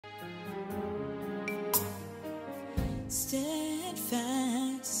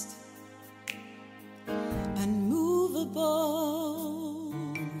steadfast, unmovable,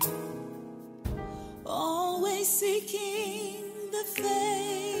 always seeking the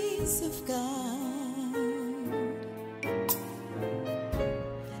face of God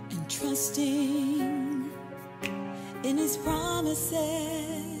and trusting in His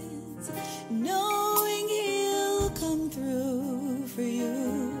promises, knowing He'll come through for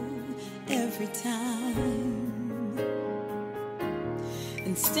you every time.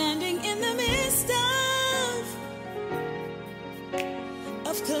 And standing in the midst of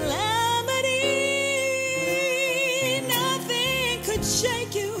calamity, nothing could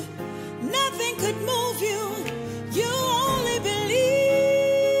shake you, nothing could move you. You only believed,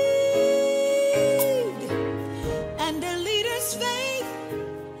 and a leader's faith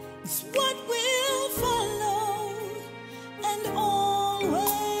is what will follow, and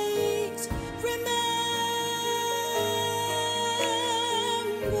always remember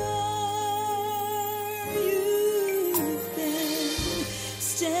you've been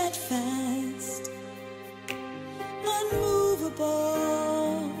steadfast,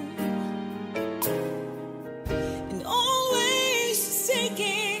 unmovable, and always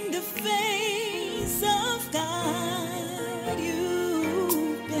seeking the face of God.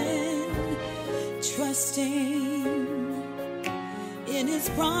 You've been trusting in His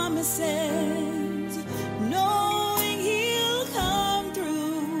promises, knowing He'll come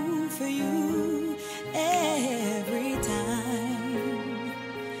through for you every time.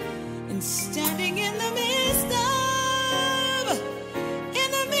 And standing in the midst of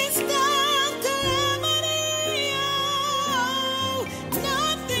calamity, oh,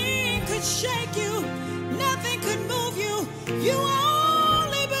 nothing could shake you, nothing could move you. You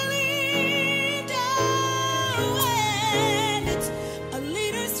only believed, oh, and it's a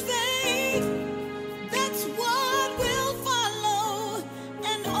leader's faith. That's what will follow,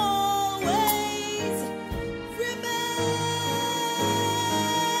 and always remember.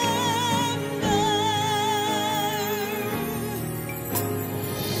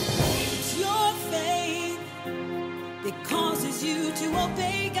 It's your faith that causes you to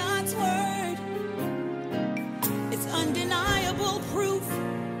obey God's word. It's undeniable proof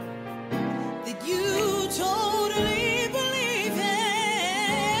that you totally believe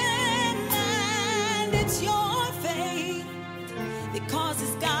Him. And it's your faith that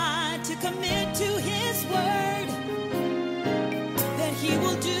causes God to commit to His word that He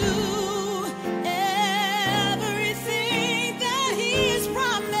will do everything that He's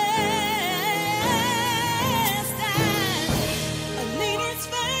promised. And a leader's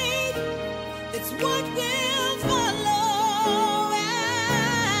faith, that's what will follow.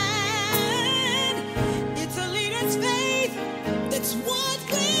 And it's a leader's faith, that's what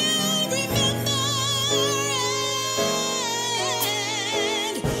will remember.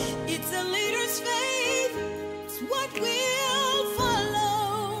 And it's a leader's faith, it's what will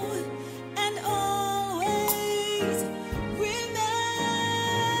follow, and always remember.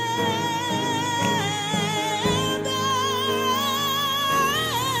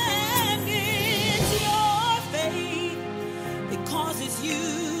 And it's your faith that causes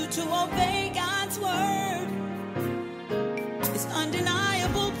you to obey God's word. It's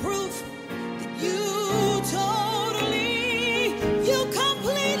undeniable proof that you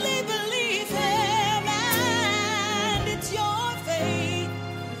completely believe Him. And it's your faith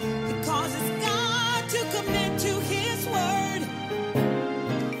that causes God to commit to His word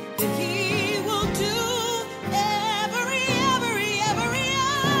that He will do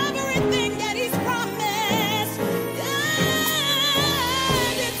everything that He's promised.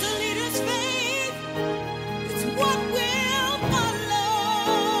 And it's a leader's faith, it's what will follow.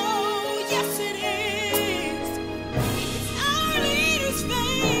 Yes, it is. It's our leader's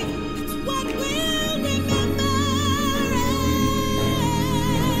faith, it's what will remember.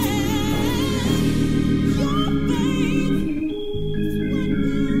 Your faith is what will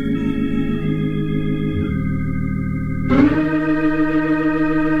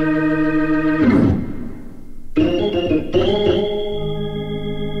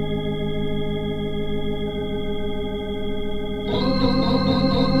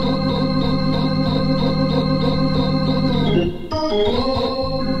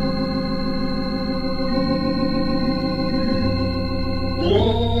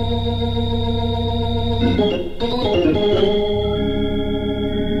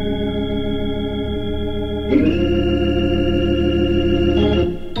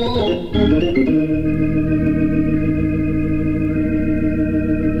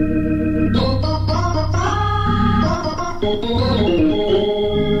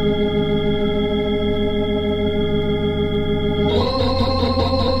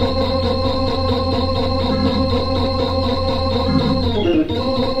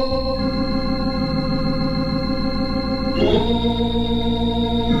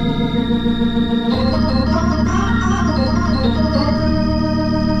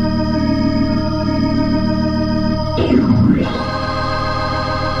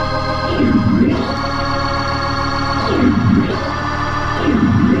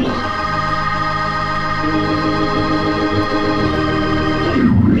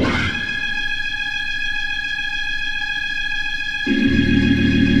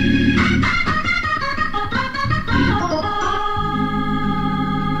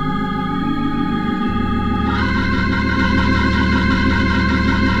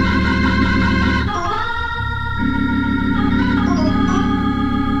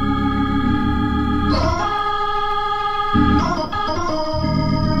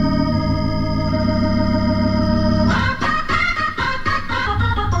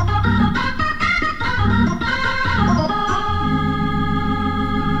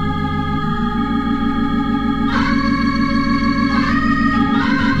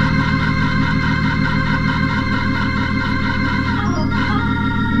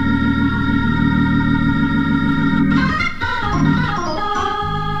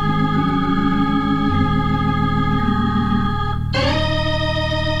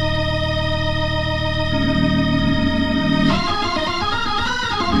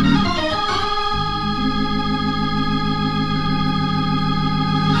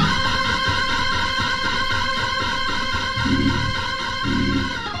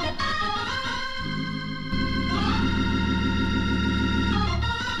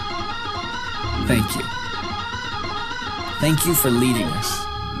Thank you. Thank you for leading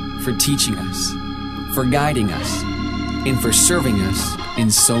us, for teaching us, for guiding us, and for serving us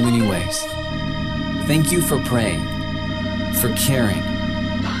in so many ways. Thank you for praying, for caring,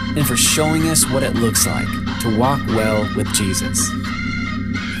 and for showing us what it looks like to walk well with Jesus.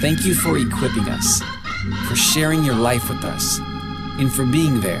 Thank you for equipping us, for sharing your life with us, and for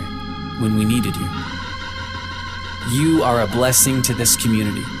being there when we needed you. You are a blessing to this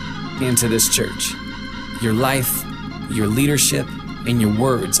community and to this church. Your life, your leadership, and your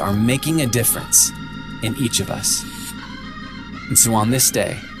words are making a difference in each of us. And so on this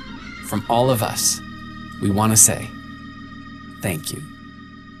day, from all of us, we want to say, thank you.